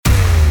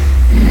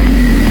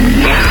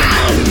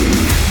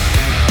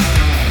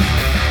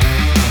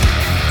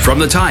from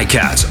the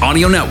Ticats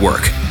Audio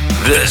Network.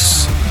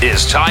 This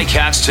is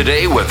Ticats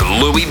Today with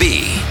Louie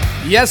B.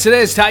 Yes, it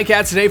is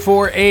Ticats Today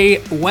for a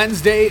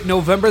Wednesday,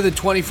 November the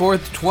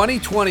 24th,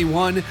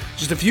 2021.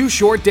 Just a few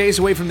short days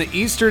away from the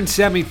Eastern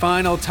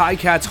semifinal.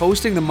 Ticats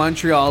hosting the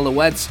Montreal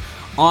Alouettes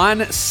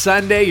on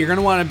Sunday. You're going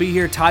to want to be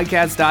here.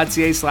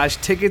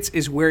 Ticats.ca/tickets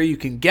is where you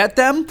can get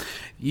them.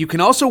 You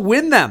can also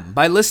win them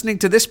by listening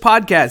to this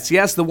podcast.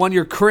 Yes, the one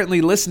you're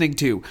currently listening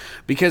to.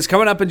 Because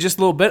coming up in just a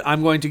little bit,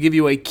 I'm going to give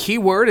you a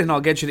keyword, and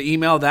I'll get you to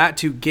email that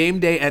to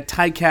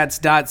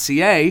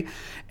gameday@ticats.ca.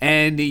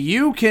 And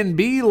you can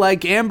be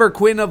like Amber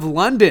Quinn of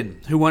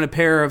London, who won a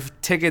pair of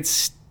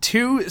tickets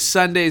to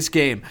Sunday's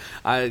game.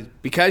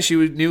 Because she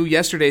knew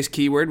yesterday's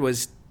keyword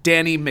was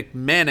Danny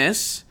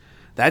McManus.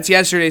 That's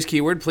yesterday's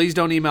keyword. Please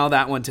don't email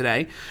that one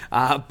today.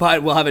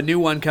 But we'll have a new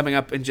one coming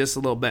up in just a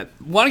little bit.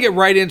 Want to get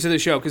right into the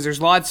show because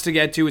there's lots to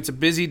get to. It's a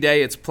busy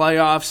day. It's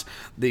playoffs.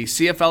 The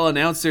CFL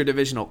announced their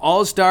divisional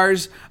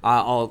All-Stars.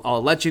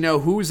 I'll let you know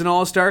who's an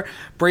All-Star.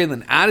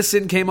 Braylon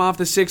Addison came off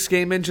the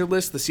 6-game injured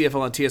list. The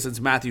CFL and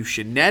TSN's Matthew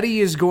Shinetti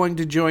is going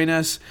to join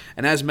us.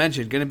 And as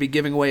mentioned, going to be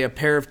giving away a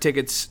pair of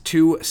tickets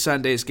to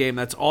Sunday's game.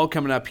 That's all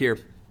coming up here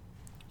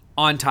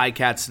on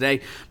Ticats Today.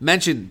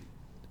 Mentioned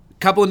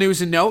couple of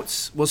news and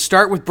notes. We'll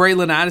start with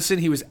Braylon Addison.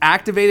 He was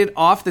activated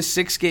off the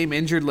 6-game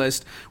injured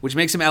list, which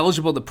makes him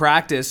eligible to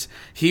practice.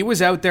 He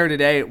was out there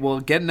today. We'll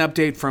get an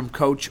update from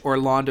Coach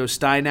Orlando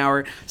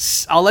Steinauer.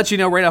 I'll let you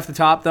know right off the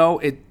top, though,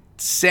 it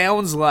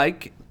sounds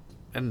like,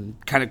 and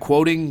kind of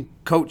quoting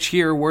Coach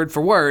here word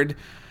for word,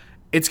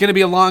 it's going to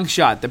be a long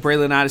shot that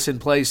Braylon Addison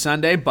plays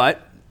Sunday,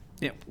 but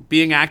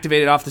being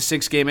activated off the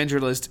 6-game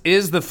injured list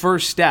is the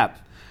first step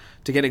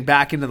to getting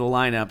back into the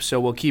lineup,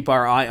 so we'll keep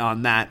our eye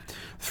on that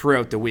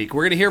throughout the week.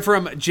 We're going to hear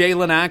from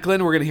Jalen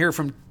Acklin. We're going to hear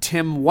from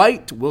Tim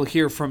White. We'll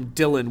hear from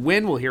Dylan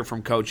Wynn. We'll hear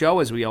from Coach O,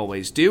 as we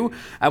always do.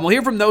 And we'll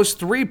hear from those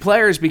 3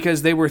 players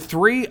because they were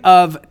 3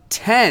 of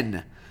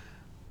 10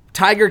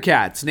 Tiger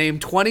Cats named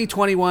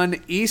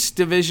 2021 East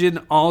Division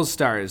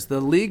All-Stars.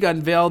 The league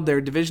unveiled their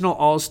divisional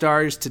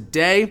All-Stars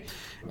today,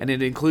 and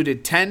it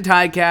included 10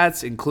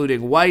 Ticats,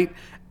 including White,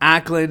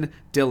 Acklin,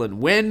 Dylan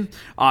Wynn,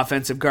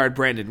 offensive guard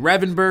Brandon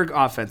Revenberg,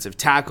 offensive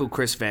tackle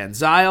Chris Van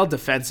Zyl,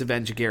 defensive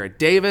end Garrett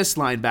Davis,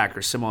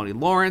 linebacker Simone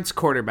Lawrence,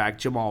 quarterback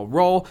Jamal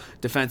Roll,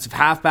 defensive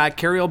halfback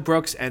Cariel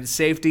Brooks, and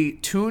safety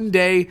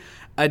Tunde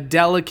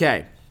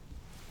Adeleke.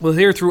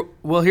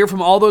 We'll hear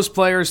from all those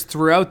players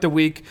throughout the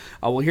week.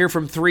 We'll hear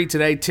from 3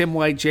 today: Tim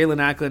White,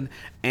 Jalen Acklin,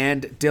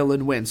 and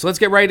Dylan Wynn. So let's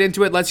get right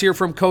into it. Let's hear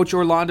from Coach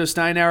Orlando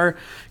Steinauer.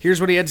 Here's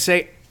what he had to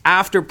say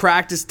after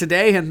practice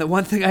today. And the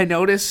one thing I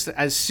noticed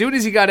as soon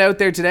as he got out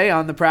there today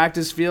on the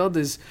practice field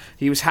is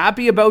he was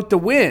happy about the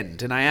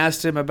wind. And I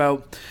asked him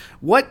about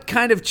what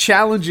kind of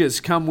challenges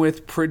come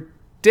with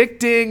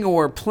predicting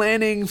or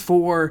planning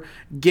for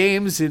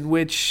games in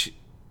which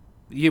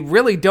you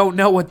really don't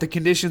know what the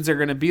conditions are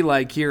going to be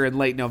like here in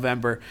late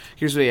November.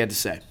 Here's what he had to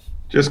say.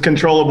 Just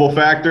controllable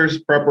factors,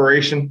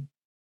 preparation.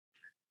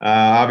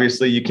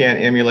 Obviously you can't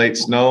emulate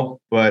snow,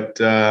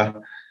 but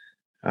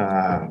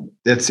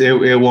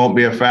it won't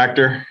be a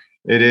factor.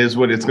 It is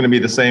what it's going to be,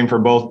 the same for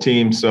both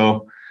teams.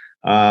 So,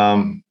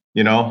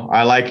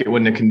 I like it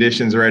when the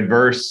conditions are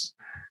adverse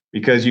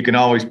because you can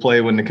always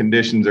play when the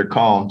conditions are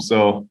calm.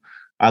 So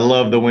I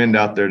love the wind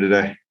out there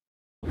today.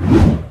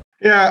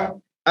 Yeah,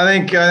 I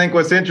think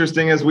what's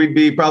interesting is we'd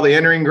be probably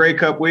entering Grey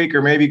Cup week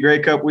or maybe Grey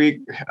Cup week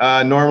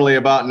normally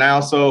about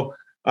now. So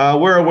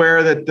we're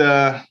aware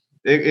that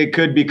it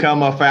could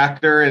become a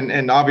factor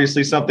and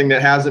obviously something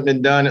that hasn't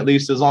been done, at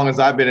least as long as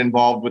I've been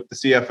involved with the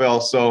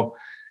CFL. So,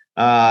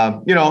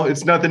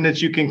 it's nothing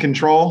that you can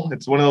control.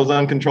 It's one of those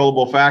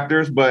uncontrollable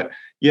factors. But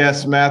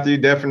yes, Matthew,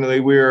 definitely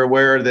we are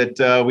aware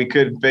that we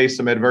could face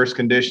some adverse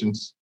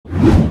conditions.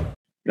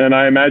 And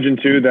I imagine,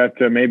 too, that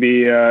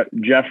maybe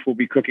Jeff will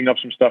be cooking up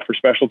some stuff for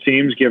special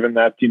teams, given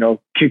that,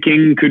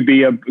 kicking could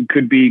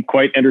be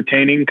quite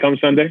entertaining come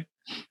Sunday.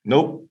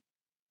 Nope.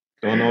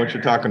 Don't know what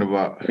you're talking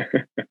about.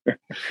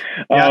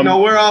 Yeah, no,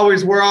 we're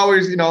always,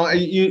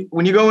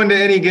 when you go into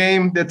any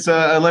game that's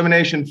a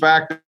elimination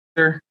factor,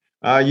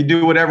 you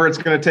do whatever it's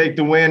going to take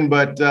to win,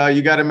 but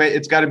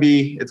it's got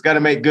to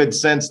make good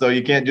sense though.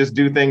 You can't just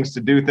do things to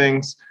do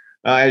things,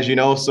 as you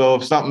know. So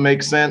if something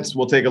makes sense,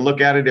 we'll take a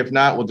look at it. If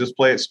not, we'll just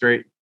play it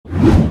straight.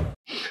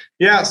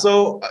 Yeah.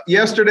 So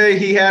yesterday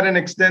he had an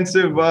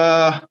extensive,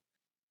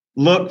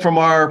 look from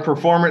our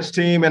performance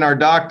team and our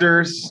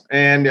doctors.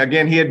 And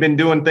again, he had been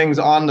doing things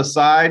on the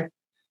side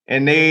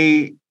and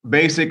they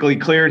basically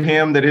cleared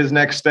him that his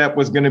next step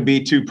was going to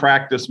be to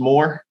practice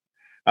more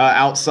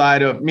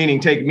outside of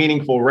take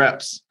meaningful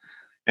reps.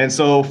 And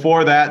so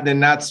for that, then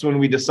that's when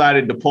we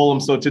decided to pull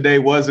him. So today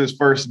was his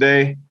first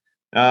day.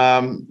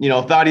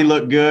 Thought he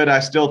looked good.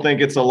 I still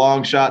think it's a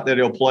long shot that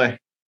he'll play.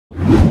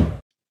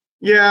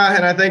 Yeah,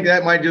 and I think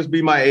that might just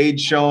be my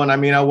age showing. I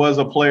mean, I was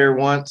a player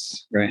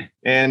once, right?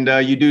 And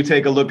you do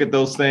take a look at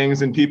those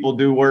things, and people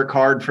do work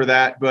hard for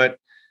that. But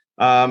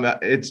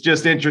it's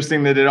just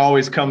interesting that it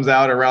always comes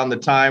out around the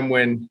time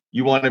when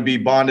you want to be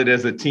bonded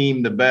as a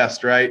team the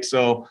best, right?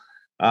 So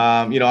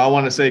I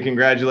want to say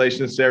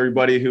congratulations to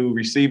everybody who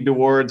received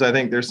awards. I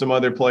think there's some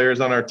other players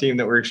on our team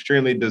that were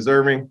extremely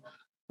deserving.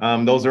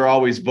 Those are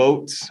always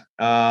votes.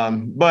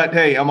 But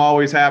hey, I'm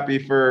always happy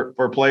for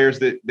players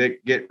that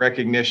get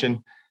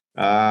recognition.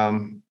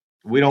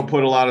 We don't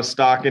put a lot of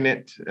stock in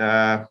it,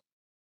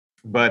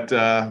 but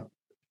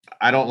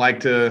I don't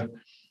like to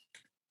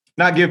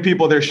not give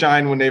people their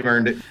shine when they've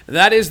earned it.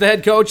 That is the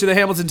head coach of the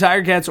Hamilton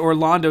Tiger Cats,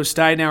 Orlando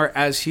Steinauer,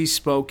 as he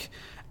spoke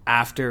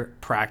after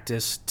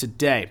practice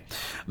today.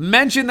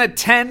 Mention that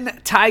 10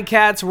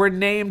 Ticats were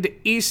named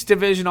East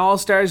Division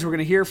All-Stars. We're going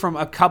to hear from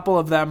a couple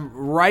of them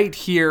right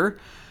here,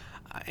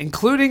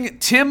 including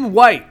Tim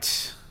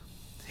White,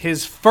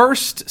 his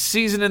first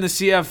season in the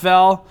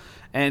CFL,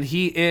 and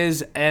he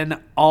is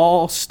an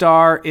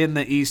all-star in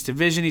the East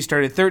Division. He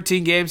started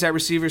 13 games at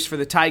receivers for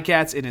the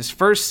Ticats in his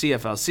first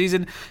CFL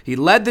season. He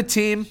led the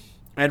team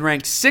and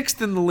ranked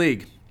 6th in the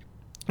league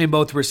in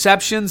both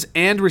receptions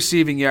and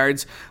receiving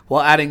yards,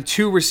 while adding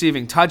 2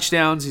 receiving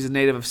touchdowns. He's a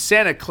native of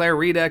Santa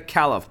Clarita,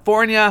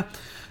 California.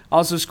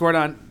 Also scored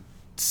on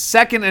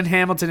 2nd in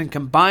Hamilton in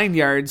combined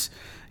yards.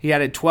 He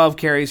added 12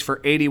 carries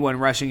for 81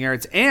 rushing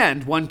yards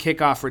and 1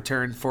 kickoff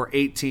return for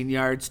 18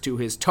 yards to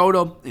his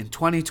total in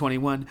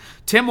 2021.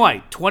 Tim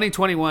White,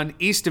 2021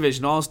 East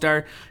Division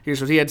All-Star. Here's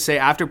what he had to say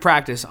after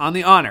practice on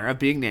the honor of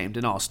being named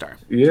an All-Star.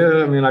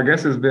 Yeah, I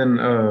guess it's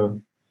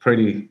been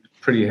pretty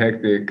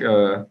hectic.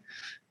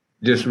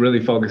 Just really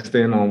focused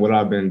in on what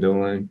I've been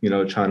doing,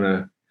 trying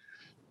to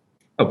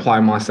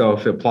apply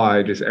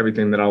just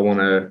everything that I want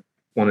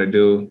to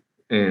do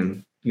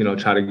and,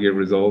 try to get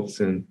results.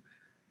 And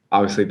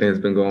obviously things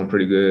been going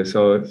pretty good.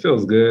 So it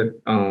feels good.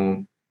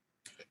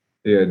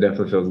 It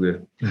definitely feels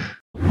good.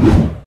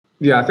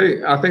 Yeah, I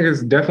think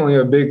it's definitely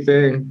a big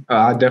thing.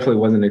 I definitely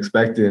wasn't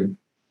expecting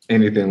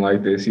anything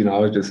like this. I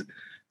was just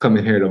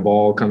coming here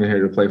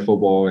to play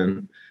football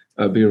and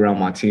be around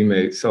my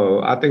teammates.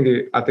 So I think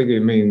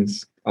it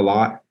means a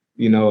lot.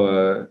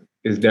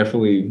 It's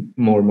definitely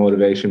more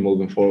motivation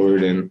moving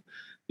forward, and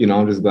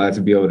I'm just glad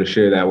to be able to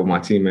share that with my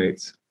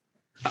teammates.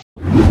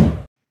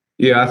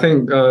 Yeah, I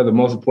think the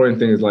most important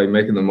thing is like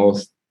making the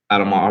most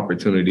out of my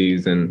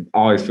opportunities, and I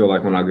always feel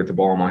like when I get the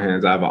ball in my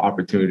hands, I have an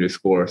opportunity to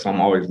score. So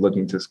I'm always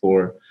looking to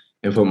score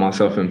and put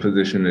myself in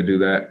position to do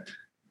that.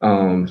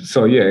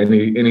 So yeah,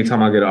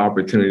 anytime I get an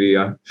opportunity,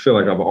 I feel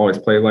like I've always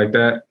played like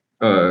that.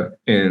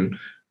 And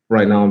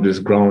right now I'm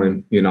just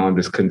growing, I'm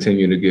just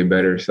continuing to get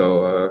better.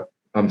 So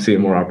I'm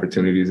seeing more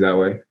opportunities that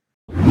way.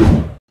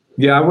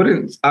 Yeah,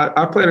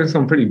 I played in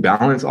some pretty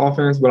balanced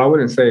offense, but I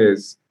wouldn't say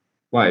it's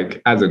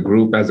like as a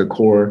group, as a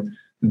core,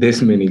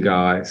 this many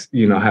guys,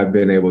 have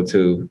been able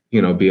to, be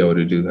able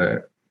to do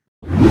that.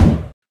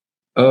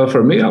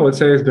 For me, I would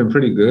say it's been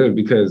pretty good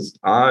because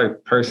I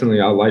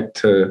like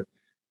to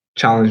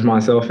challenge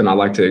myself and I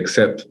like to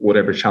accept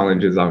whatever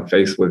challenges I'm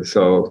faced with.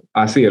 So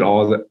I see it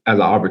all as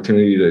an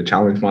opportunity to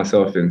challenge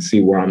myself and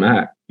see where I'm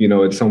at.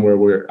 It's somewhere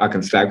where I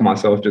can stack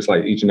myself, just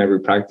like each and every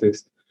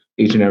practice,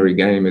 each and every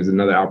game is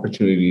another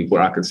opportunity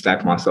where I can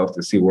stack myself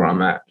to see where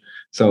I'm at.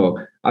 So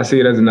I see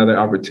it as another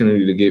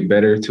opportunity to get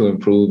better, to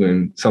improve,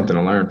 and something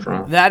to learn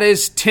from. That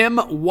is Tim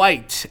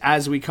White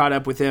as we caught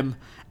up with him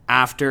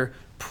after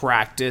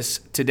practice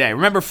today.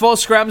 Remember, full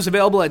scrums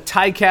available at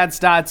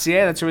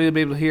ticats.ca. That's where you'll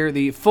be able to hear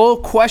the full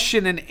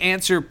question and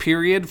answer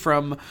period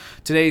from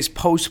today's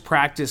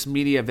post-practice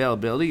media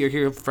availability. You'll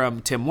hear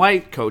from Tim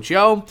White, Coach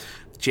O,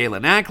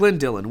 Jalen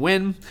Ackland, Dylan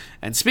Wynn.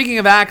 And speaking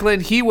of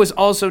Ackland, he was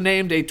also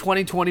named a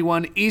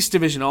 2021 East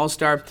Division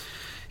All-Star.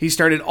 He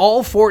started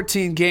all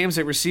 14 games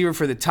at receiver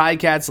for the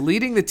Ticats,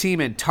 leading the team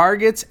in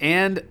targets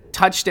and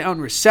touchdown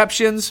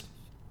receptions.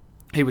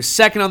 He was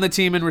second on the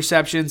team in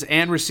receptions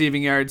and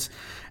receiving yards,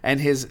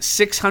 and his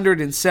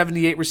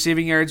 678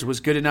 receiving yards was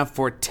good enough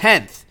for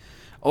 10th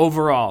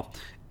overall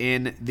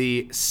in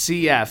the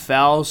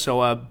CFL.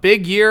 So a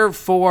big year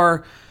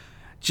for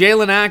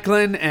Jalen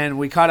Ackland, and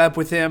we caught up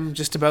with him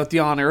just about the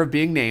honor of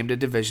being named a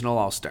Divisional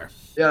All-Star.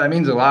 Yeah, that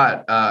means a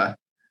lot.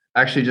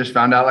 Actually just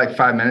found out like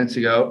 5 minutes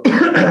ago.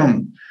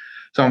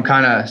 So I'm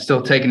kind of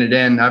still taking it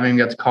in. I haven't even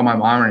got to call my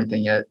mom or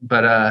anything yet,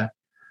 but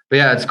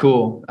yeah, it's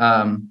cool.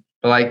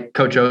 But like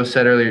Coach O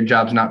said earlier,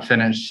 job's not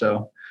finished.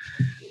 So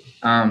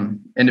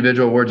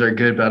individual awards are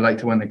good, but I'd like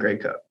to win the Grey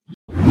Cup.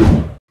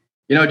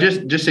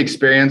 Just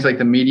experience like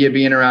the media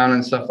being around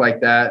and stuff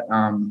like that.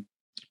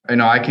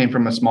 I came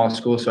from a small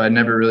school, so I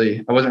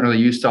wasn't really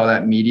used to all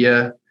that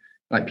media,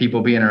 like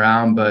people being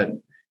around, but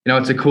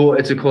it's a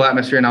cool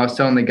atmosphere. And I was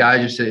telling the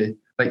guys just to,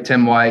 like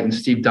Tim White and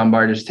Steve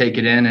Dunbar, just take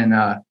it in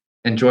and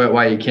enjoy it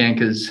while you can,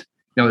 because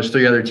there's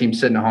 3 other teams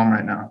sitting at home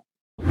right now.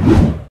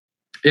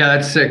 Yeah,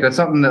 that's sick. That's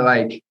something that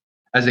like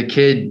as a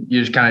kid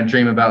you just kind of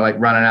dream about, like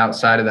running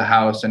outside of the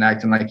house and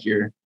acting like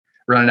you're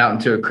running out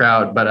into a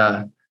crowd. But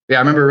yeah, I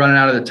remember running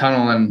out of the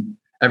tunnel and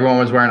everyone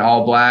was wearing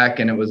all black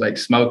and it was like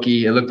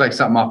smoky. It looked like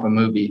something off a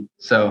movie.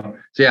 So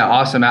yeah,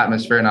 awesome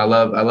atmosphere, and I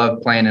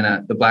love playing in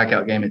the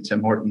blackout game at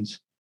Tim Hortons.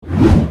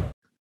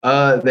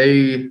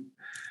 They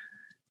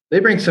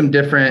bring some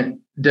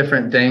different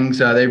things.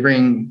 They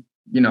bring,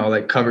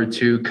 like cover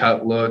 2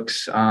 cut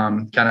looks,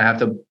 kind of have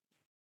to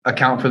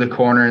account for the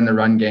corner and the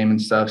run game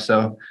and stuff.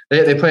 So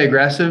they play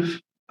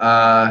aggressive,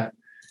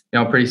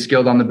 pretty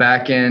skilled on the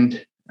back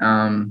end.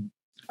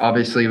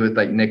 Obviously with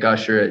like Nick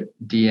Usher at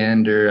D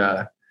end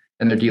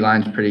and their D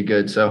line's pretty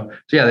good. So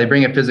yeah, they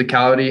bring a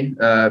physicality,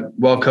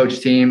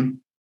 well-coached team.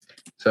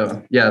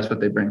 So yeah, that's what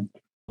they bring.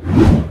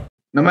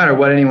 No matter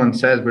what anyone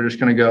says, we're just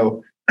going to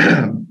go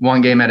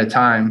one game at a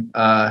time.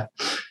 I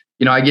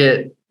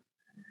get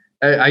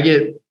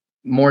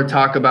more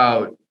talk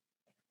about,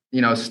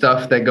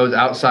 stuff that goes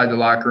outside the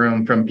locker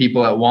room from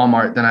people at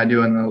Walmart than I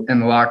do in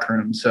the locker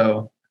room.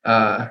 So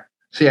yeah,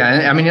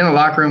 I mean, in the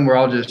locker room, we're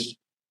all just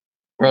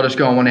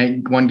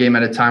going one game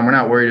at a time. We're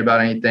not worried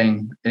about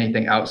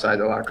anything outside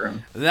the locker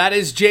room. That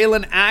is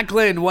Jalen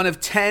Ackland, one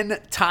of 10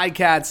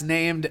 Ticats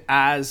named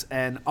as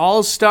an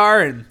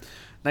All-Star. And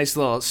nice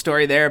little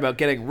story there about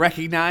getting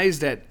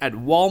recognized at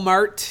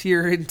Walmart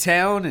here in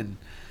town. And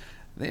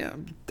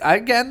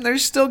again,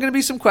 there's still going to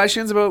be some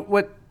questions about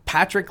what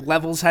Patrick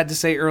Levels had to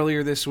say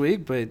earlier this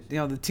week. But,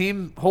 the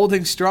team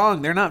holding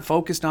strong. They're not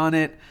focused on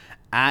it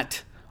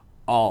at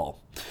all.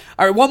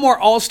 All right, one more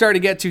All-Star to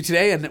get to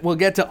today, and we'll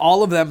get to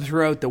all of them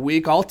throughout the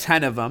week, all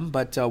 10 of them.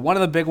 But one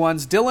of the big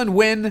ones, Dylan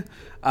Wynn,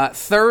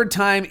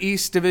 third-time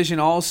East Division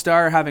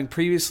All-Star, having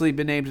previously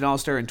been named an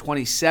All-Star in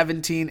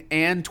 2017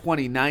 and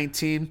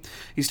 2019.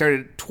 He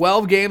started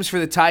 12 games for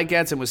the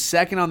Ticats and was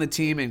second on the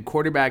team in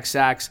quarterback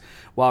sacks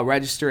while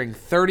registering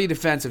 30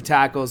 defensive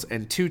tackles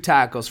and 2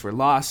 tackles for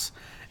loss.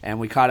 And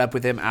we caught up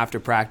with him after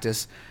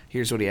practice.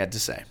 Here's what he had to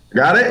say.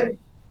 Got it?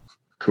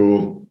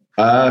 Cool.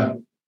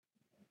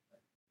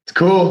 It's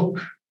cool.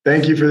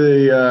 Thank you for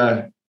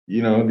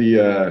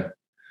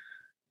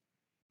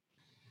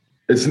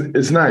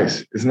it's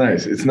nice. It's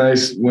nice. It's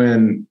nice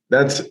when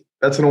that's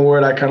an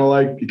award I kind of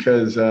like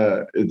because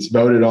it's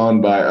voted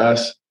on by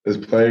us as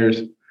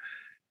players.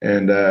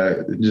 And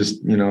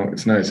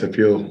it's nice. I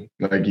feel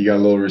like you got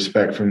a little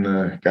respect from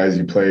the guys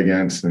you play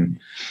against. And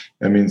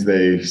that means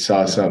they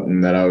saw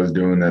something that I was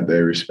doing that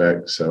they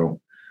respect. So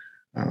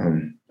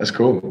that's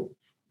cool.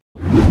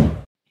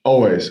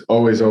 Always.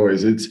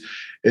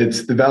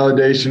 It's the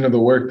validation of the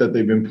work that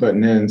they've been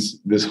putting in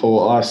this whole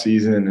off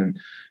season and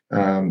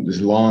this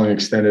long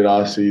extended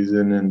off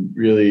season, and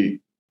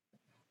really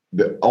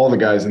all the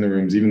guys in the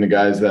rooms, even the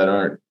guys that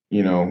aren't,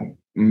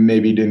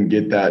 maybe didn't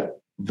get that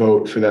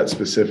vote for that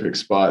specific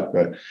spot,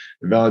 but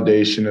the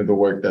validation of the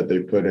work that they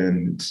put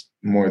in, it's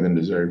more than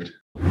deserved.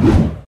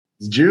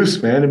 It's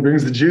juice, man. It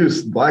brings the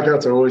juice.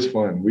 Blackouts are always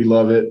fun. We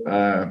love it.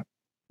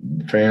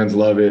 Fans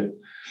love it.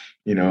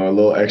 A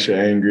little extra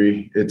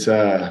angry. It's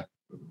hard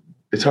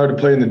to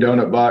play in the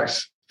donut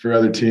box for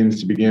other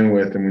teams to begin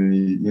with. And when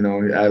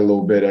you add a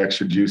little bit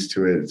extra juice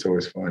to it, it's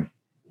always fun.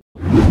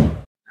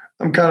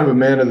 I'm kind of a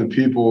man of the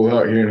people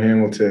out here in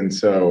Hamilton.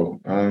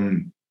 So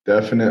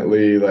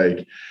definitely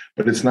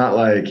but it's not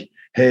like,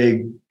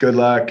 hey, good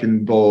luck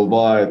and blah, blah,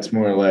 blah. It's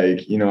more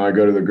like, I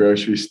go to the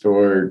grocery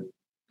store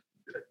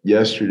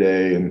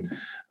yesterday and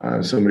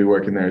somebody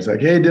working there is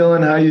like, hey,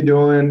 Dylan, how you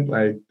doing?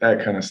 Like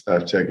that kind of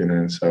stuff, checking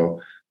in.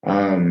 So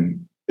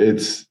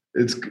it's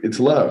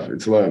love.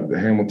 It's love. The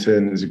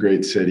Hamilton is a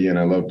great city and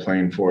I love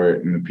playing for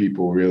it. And the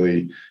people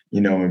really,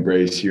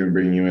 embrace you and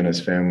bring you in as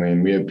family.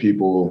 And we have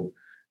people,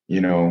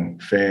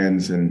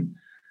 fans and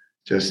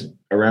just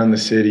around the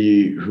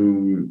city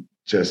who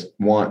just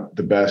want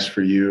the best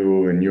for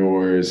you and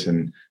yours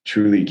and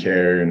truly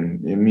care.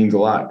 And it means a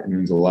lot. It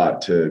means a lot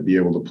to be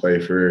able to play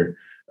for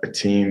a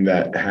team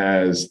that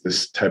has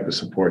this type of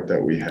support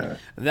that we have.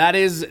 That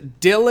is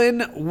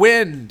Dylan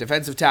Wynn,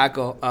 defensive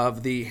tackle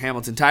of the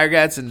Hamilton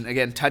Ticats. And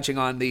again, touching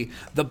on the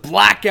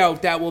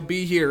blackout that will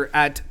be here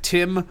at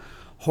Tim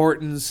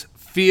Hortons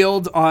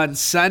Field on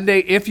Sunday.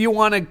 If you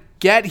want to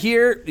get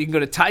here, you can go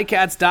to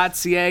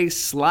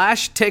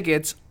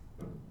ticats.ca/tickets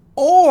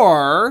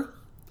or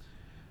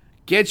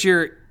get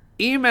your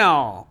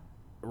email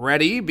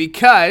ready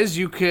because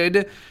you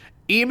could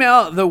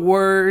email the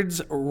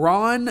words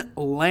Ron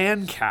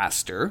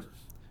Lancaster,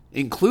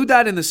 include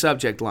that in the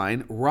subject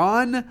line,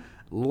 Ron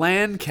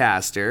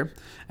Lancaster,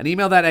 and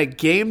email that at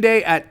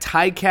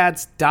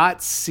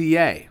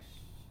gameday@ticats.ca.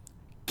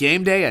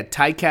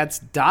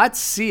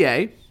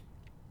 Gameday@ticats.ca.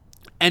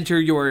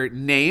 Enter your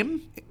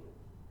name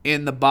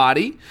in the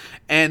body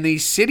and the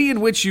city in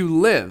which you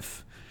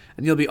live,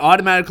 and you'll be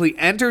automatically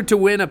entered to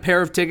win a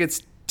pair of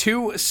tickets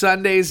to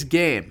Sunday's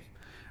game.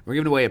 We're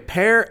giving away a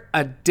pair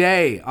a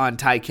day on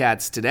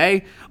Ticats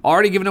today.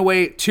 Already giving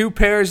away 2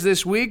 pairs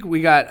this week.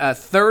 We got a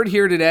third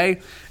here today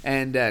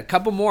and a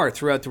couple more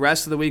throughout the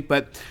rest of the week.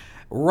 But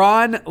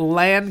Ron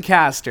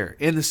Lancaster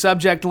in the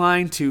subject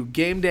line to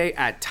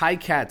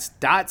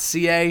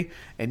gameday@ticats.ca,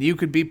 and you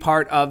could be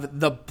part of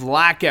the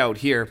blackout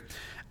here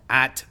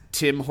at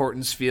Tim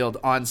Hortons Field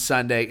on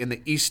Sunday in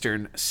the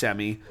Eastern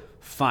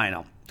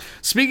semi-final.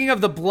 Speaking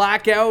of the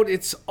blackout,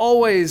 it's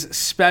always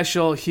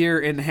special here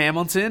in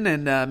Hamilton,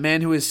 and a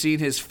man who has seen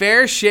his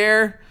fair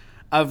share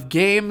of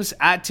games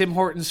at Tim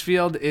Hortons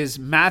Field is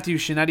Matthew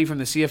Shinetti from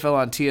the CFL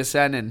on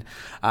TSN. And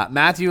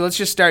Matthew, let's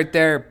just start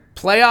there.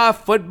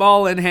 Playoff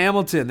football in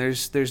Hamilton.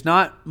 There's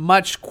not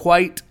much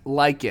quite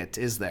like it,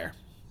 is there?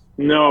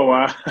 No,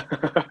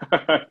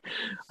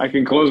 I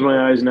can close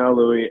my eyes now,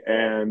 Louis,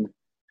 and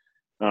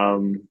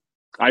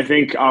I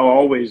think I'll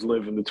always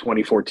live in the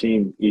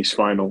 2014 East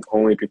Final,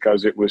 only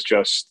because it was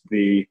just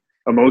the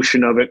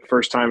emotion of it.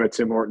 First time at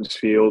Tim Hortons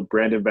Field,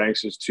 Brandon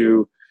Banks'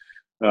 two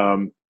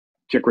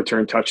kick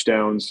return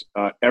touchdowns.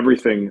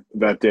 Everything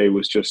that day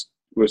was just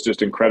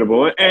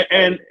incredible,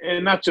 and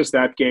not just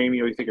that game.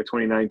 You think of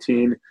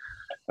 2019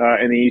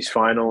 in the East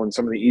Final and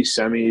some of the East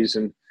semis,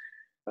 and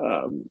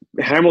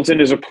Hamilton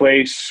is a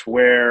place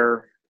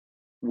where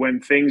when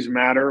things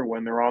matter,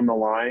 when they're on the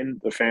line,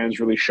 the fans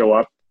really show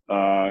up,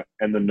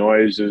 and the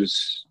noise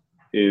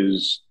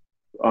is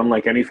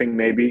unlike anything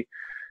maybe.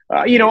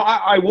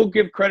 I will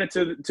give credit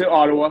to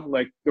Ottawa,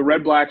 like the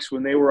Red Blacks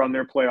when they were on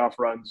their playoff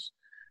runs.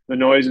 The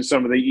noise in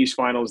some of the East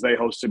Finals they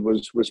hosted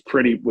was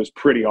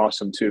pretty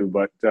awesome too.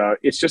 But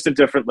it's just a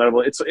different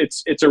level.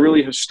 It's a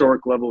really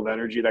historic level of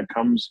energy that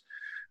comes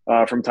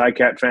from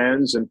Ticat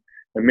fans, and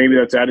maybe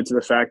that's added to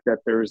the fact that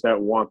there's that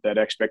want, that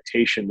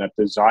expectation, that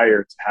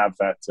desire to have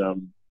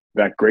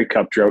that Grey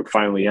Cup drought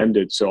finally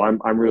ended. So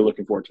I'm really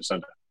looking forward to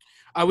Sunday.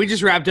 We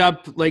just wrapped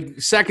up, like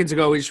seconds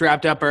ago, we just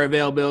wrapped up our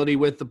availability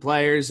with the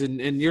players,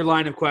 and your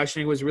line of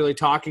questioning was really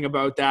talking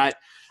about that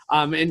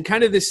and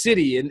kind of the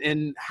city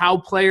and how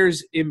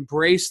players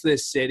embrace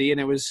this city. And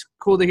it was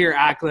cool to hear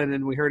Acklin,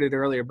 and we heard it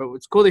earlier, but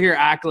it's cool to hear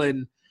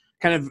Acklin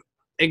kind of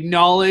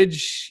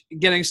acknowledge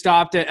getting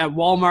stopped at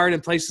Walmart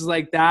and places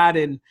like that.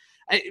 And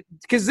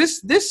because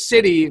this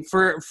city,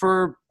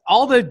 for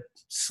all the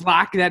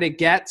slack that it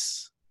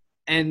gets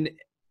and –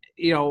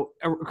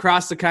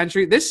 across the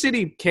country, this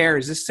city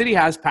cares. This city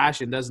has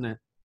passion, doesn't it?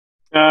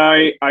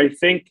 I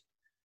think,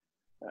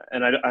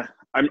 and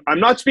I'm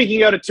not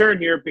speaking out of turn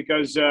here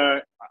because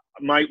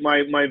my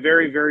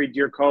very, very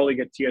dear colleague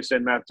at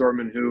TSN, Matt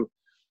Dorman, who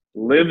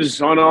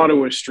lives on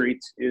Ottawa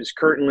Street, is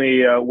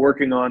currently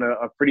working on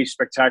a pretty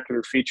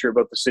spectacular feature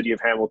about the city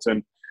of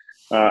Hamilton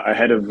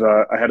ahead of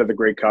the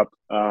Grey Cup,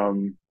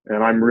 and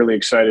I'm really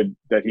excited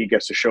that he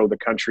gets to show the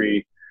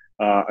country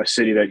a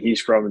city that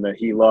he's from and that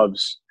he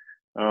loves.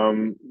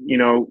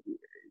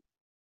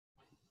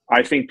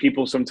 I think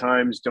people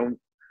sometimes don't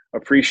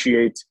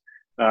appreciate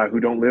who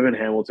don't live in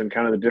Hamilton,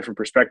 kind of the different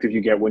perspective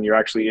you get when you're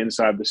actually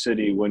inside the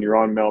city, when you're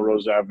on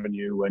Melrose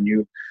Avenue, when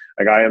you,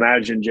 like, I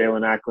imagine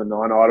Jalen Acklin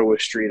on Ottawa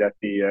Street at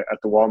the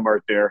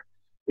Walmart there.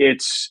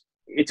 It's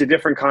a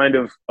different kind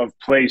of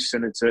place,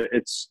 and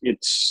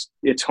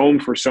it's home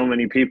for so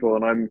many people.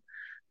 And I'm,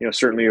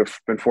 certainly have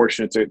been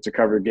fortunate to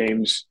cover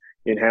games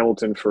in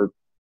Hamilton for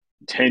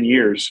 10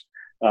 years.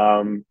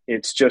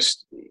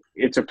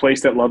 It's a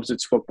place that loves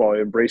its football,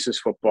 it embraces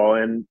football.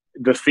 And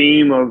the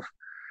theme of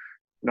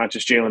not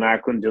just Jalen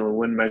Acklin, Dylan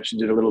Wynn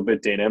mentioned it a little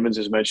bit, Dane Evans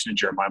has mentioned it,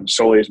 Jeremiah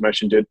Masoli has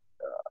mentioned it.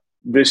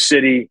 This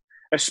city,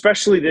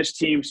 especially this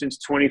team since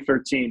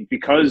 2013,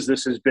 because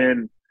this has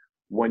been,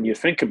 when you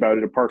think about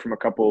it, apart from a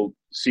couple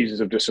seasons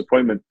of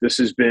disappointment, this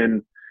has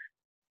been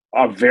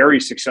a very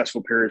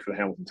successful period for the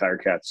Hamilton Tiger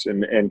Cats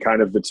and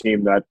kind of the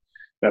team that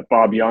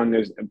Bob Young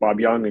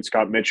and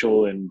Scott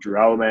Mitchell and Drew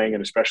Alamang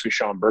and especially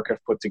Sean Burke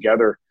have put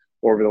together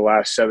over the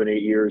last 7-8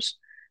 years.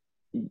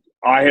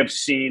 I've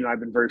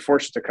been very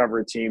fortunate to cover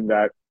a team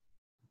that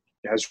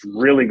has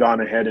really gone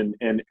ahead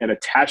and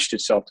attached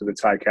itself to the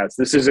Ticats.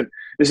 This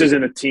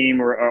isn't a team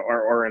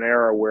or an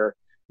era where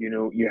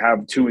you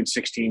have 2 and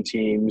 16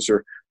 teams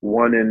or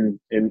 1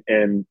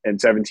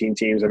 and 17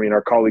 teams. I mean,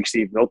 our colleague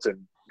Steve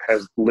Milton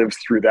has lived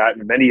through that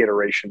in many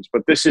iterations.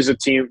 But this is a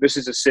team. This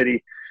is a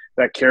city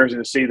that cares,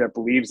 in a city that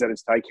believes that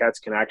its Ticats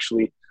can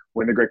actually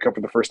win the Grey Cup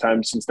for the first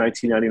time since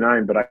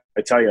 1999. But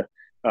I tell you,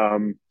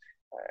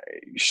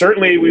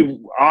 certainly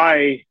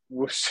I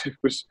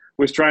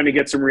was trying to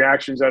get some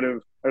reactions out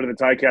of the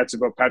Ticats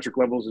about Patrick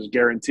Levels'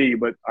 guarantee,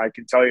 but I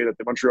can tell you that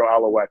the Montreal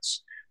Alouettes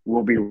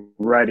will be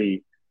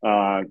ready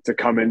to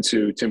come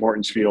into Tim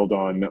Hortons Field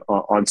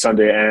on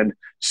Sunday. And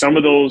some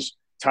of those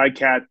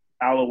Ticat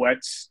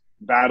Alouettes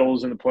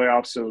battles in the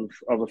playoffs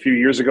of a few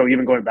years ago,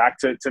 even going back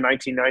to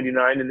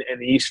 1999 in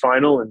the East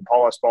Final and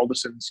Paul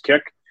Osbaldiston's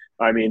kick.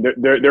 I mean,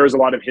 there is a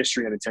lot of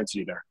history and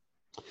intensity there.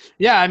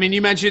 Yeah, I mean,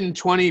 you mentioned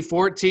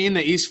 2014,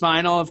 the East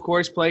Final, of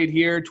course, played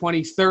here.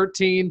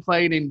 2013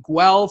 played in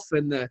Guelph,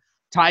 and the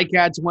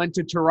Ticats went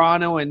to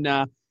Toronto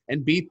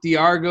and beat the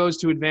Argos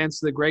to advance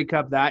to the Grey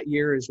Cup that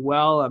year as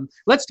well.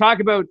 Let's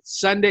talk about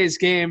Sunday's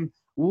game.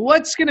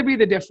 What's going to be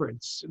the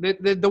difference?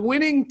 The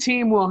winning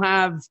team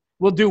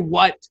will do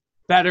what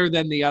better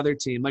than the other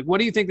team? Like, what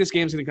do you think this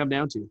game's going to come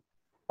down to?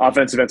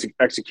 Offensive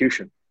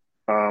execution.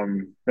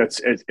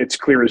 It's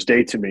clear as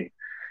day to me.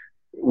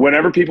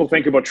 Whenever people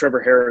think about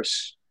Trevor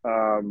Harris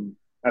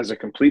as a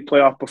complete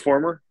playoff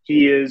performer,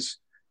 he is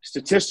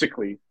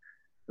statistically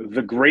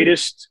the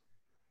greatest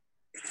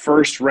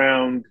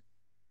first-round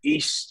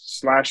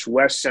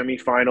East/West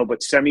semifinal, but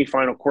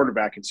semifinal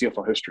quarterback in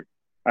CFL history.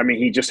 I mean,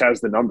 he just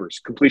has the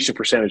numbers, completion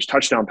percentage,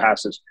 touchdown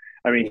passes.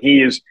 I mean,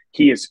 he is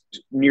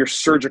near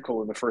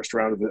surgical in the first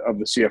round of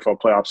the CFL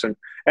playoffs,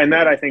 and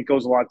that I think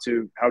goes a lot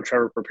to how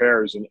Trevor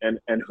prepares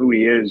and who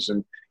he is,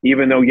 and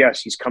even though,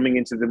 yes, he's coming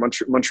into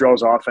the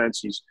Montreal's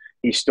offense.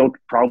 He's still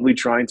probably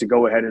trying to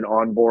go ahead and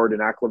onboard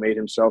and acclimate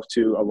himself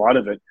to a lot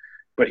of it,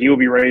 but he will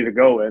be ready to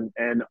go.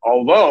 And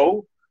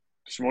although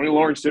Simone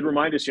Lawrence did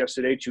remind us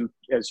yesterday to,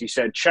 as he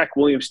said, check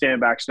William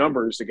Stanback's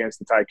numbers against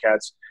the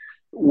Ticats,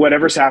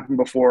 whatever's happened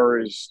before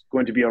is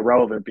going to be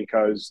irrelevant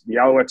because the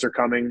Alouettes are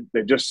coming.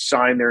 They've just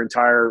signed their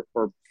entire,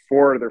 or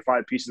 4 of their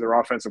 5 pieces of their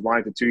offensive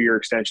line to 2-year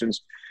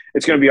extensions.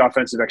 It's going to be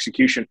offensive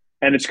execution,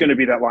 and it's going to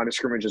be that line of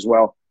scrimmage as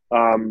well.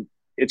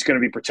 It's going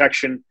to be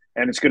protection,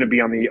 and it's going to be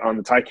on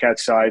the Ticats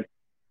side,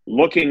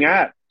 looking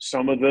at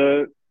some of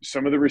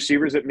the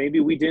receivers that maybe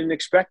we didn't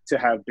expect to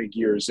have big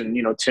years, and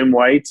Tim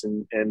White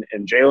and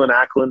Jalen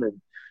Acklin and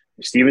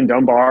Stephen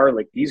Dunbar.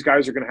 Like, these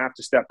guys are going to have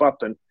to step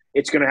up, and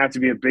it's going to have to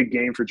be a big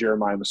game for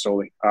Jeremiah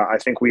Masoli. I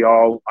think we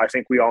all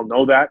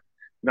know that,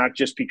 not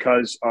just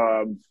because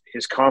of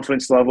his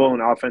confidence level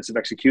and offensive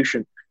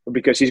execution, but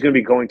because he's going to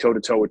be going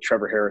toe-to-toe with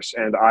Trevor Harris.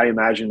 And I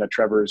imagine that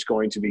Trevor is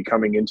going to be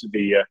coming into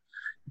the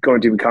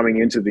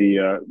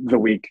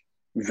week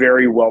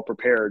very well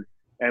prepared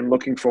and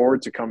looking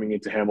forward to coming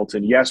into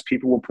Hamilton. Yes,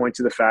 people will point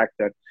to the fact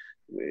that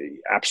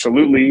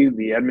absolutely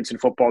the Edmonton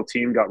football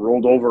team got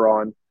rolled over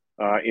on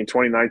in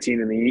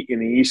 2019 in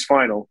the East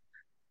Final,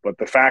 but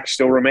the fact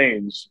still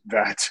remains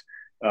that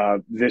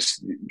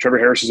Trevor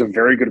Harris is a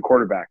very good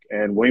quarterback,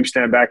 and William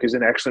Stanback is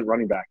an excellent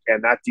running back,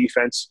 and that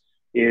defense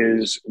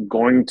is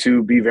going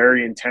to be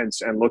very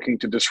intense and looking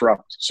to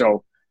disrupt.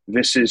 So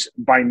this is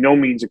by no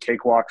means a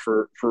cakewalk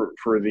for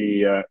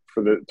the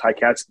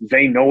Ticats.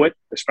 They know it,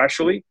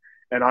 especially,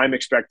 and I'm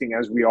expecting,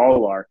 as we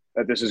all are,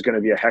 that this is going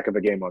to be a heck of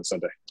a game on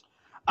Sunday.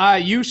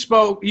 You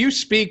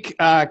speak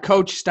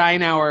Coach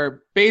Steinauer.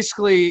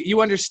 Basically,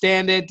 you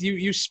understand it.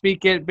 You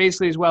speak it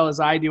basically as well as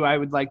I do, I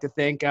would like to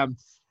think.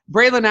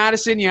 Braylon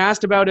Addison, you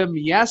asked about him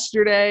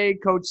yesterday.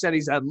 Coach said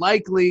he's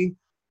unlikely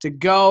to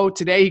go.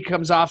 Today he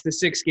comes off the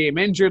 6-game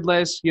injured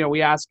list.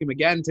 We asked him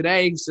again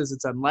today. He says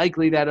it's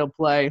unlikely that he'll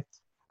play.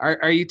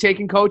 Are you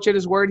taking Coach at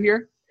his word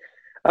here?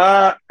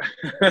 I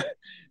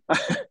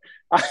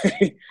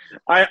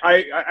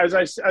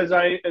as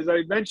I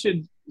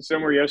mentioned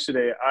somewhere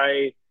yesterday,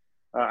 I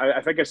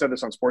think I said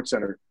this on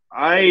SportsCenter.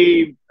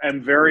 I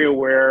am very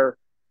aware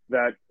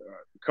that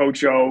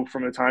Coach O,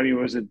 from the time he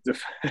was a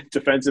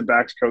defensive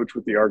backs coach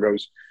with the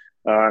Argos,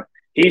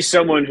 he's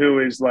someone who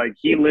is like,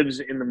 he lives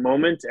in the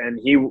moment, and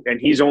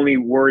he's only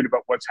worried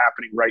about what's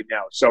happening right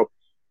now. So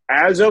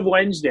as of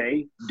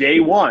Wednesday, day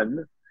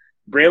 1,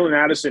 Braylon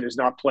Addison is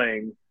not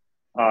playing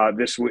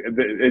this week.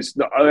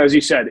 As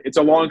he said, it's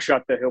a long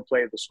shot that he'll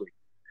play this week.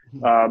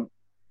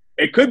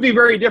 It could be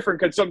very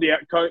different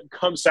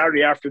come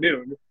Saturday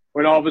afternoon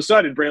when all of a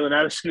sudden Braylon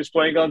Addison is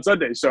playing on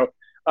Sunday. So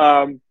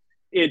I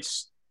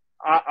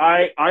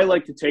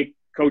like to take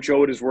Coach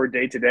O at his word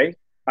day to day.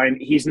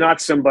 He's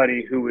not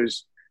somebody who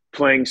is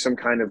playing some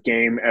kind of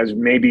game as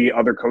maybe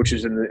other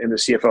coaches in the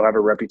CFL have a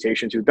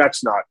reputation to.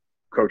 That's not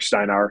Coach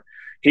Steinauer.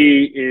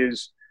 He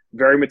is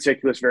very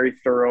meticulous, very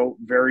thorough,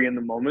 very in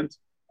the moment.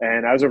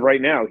 And as of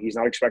right now, he's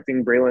not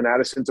expecting Braylon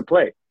Addison to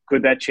play.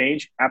 Could that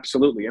change?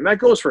 Absolutely. And that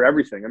goes for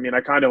everything. I mean,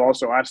 I kind of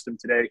also asked him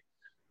today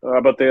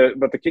about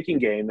the kicking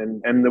game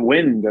and the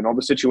wind and all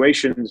the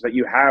situations that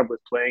you have with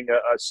playing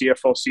a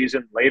CFL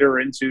season later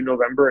into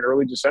November and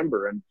early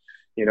December. And,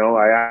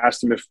 I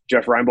asked him if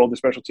Jeff Reinbold, the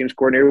special teams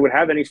coordinator, would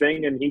have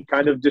anything, and he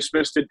kind of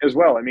dismissed it as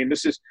well. I mean,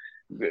 this is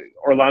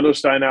Orlando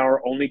Steinauer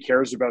only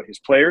cares about his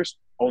players,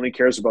 only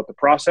cares about the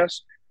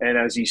process. And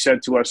as he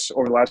said to us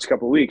over the last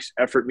couple of weeks,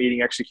 effort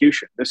meeting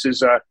execution. This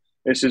is a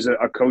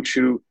coach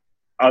who,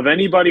 of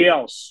anybody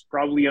else,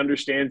 probably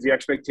understands the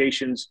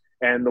expectations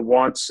and the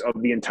wants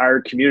of the entire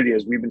community,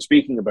 as we've been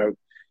speaking about,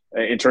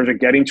 in terms of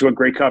getting to a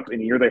Grey Cup in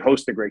the year they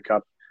host the Grey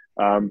Cup.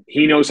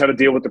 He knows how to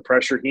deal with the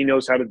pressure. He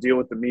knows how to deal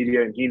with the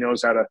media, and he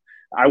knows how to,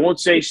 I won't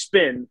say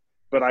spin,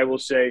 but I will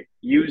say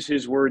use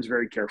his words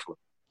very carefully.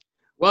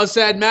 Well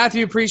said,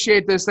 Matthew.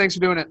 Appreciate this. Thanks for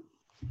doing it.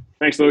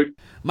 Thanks, Louis.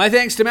 My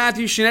thanks to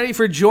Matthew Shinetti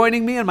for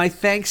joining me, and my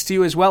thanks to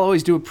you as well.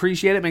 Always do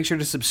appreciate it. Make sure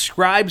to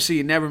subscribe so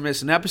you never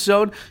miss an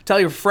episode. Tell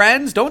your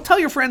friends. Don't tell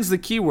your friends the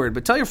keyword,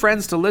 but tell your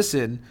friends to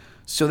listen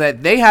so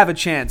that they have a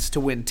chance to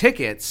win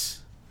tickets.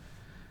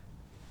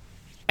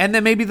 And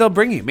then maybe they'll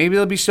bring you. Maybe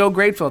they'll be so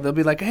grateful. They'll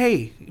be like,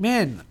 hey,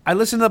 man, I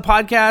listened to the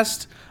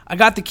podcast. I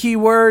got the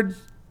keyword.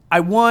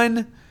 I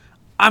won.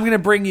 I'm going to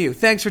bring you.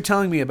 Thanks for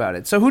telling me about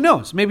it. So who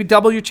knows? Maybe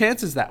double your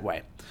chances that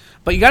way.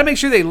 But you got to make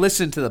sure they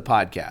listen to the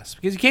podcast,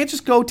 because you can't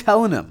just go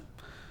telling them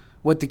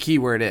what the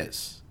keyword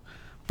is.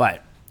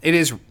 But it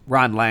is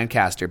Ron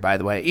Lancaster, by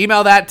the way.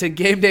 Email that to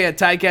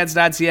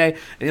gameday@ticats.ca, and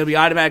you'll be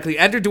automatically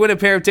entered to win a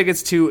pair of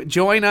tickets to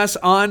join us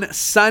on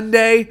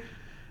Sunday.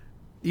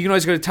 You can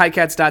always go to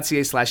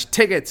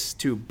ticats.ca/tickets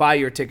to buy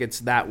your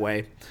tickets that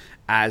way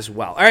as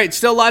well. All right,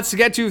 still lots to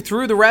get to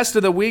through the rest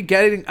of the week,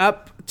 getting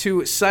up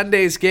to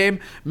Sunday's game.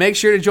 Make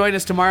sure to join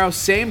us tomorrow,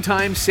 same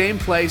time, same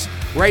place,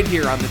 right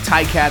here on the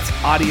Ticats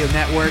Audio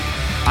Network.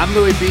 I'm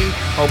Louis B.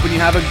 Hoping you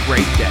have a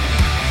great day.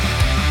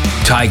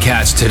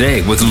 Ticats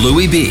Today with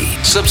Louis B.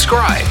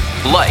 Subscribe,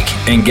 like,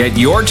 and get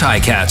your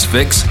Ticats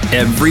fix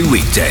every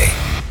weekday.